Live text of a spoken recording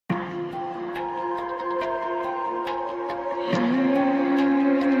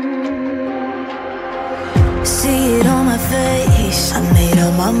see it on my face. I made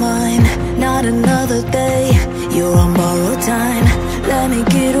up my mind, not another day. You're on borrowed time, let me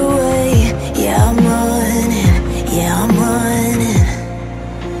get away. Yeah, I'm running, yeah, I'm running.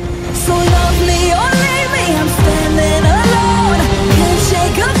 So love me or leave me, I'm standing alone. Can't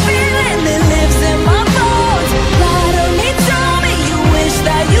shake a feeling that lives in my bones. Lie to me, tell me you wish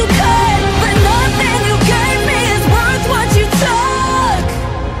that you could, but nothing you gave me is worth what you took.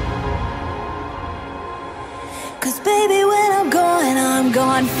 'Cause baby, when I'm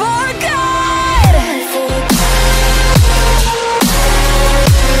gone for good.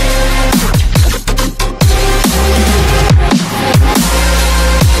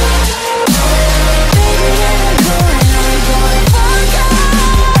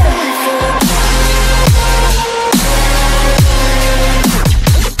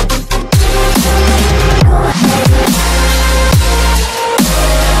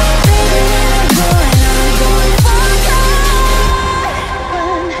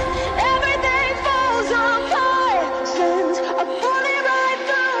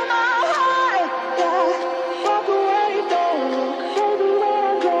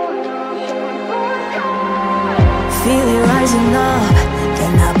 Feel it rising up,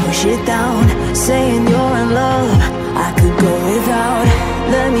 then I push it down, saying you're in love, I could go without.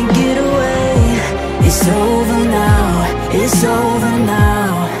 Let me get away, it's over now, it's over.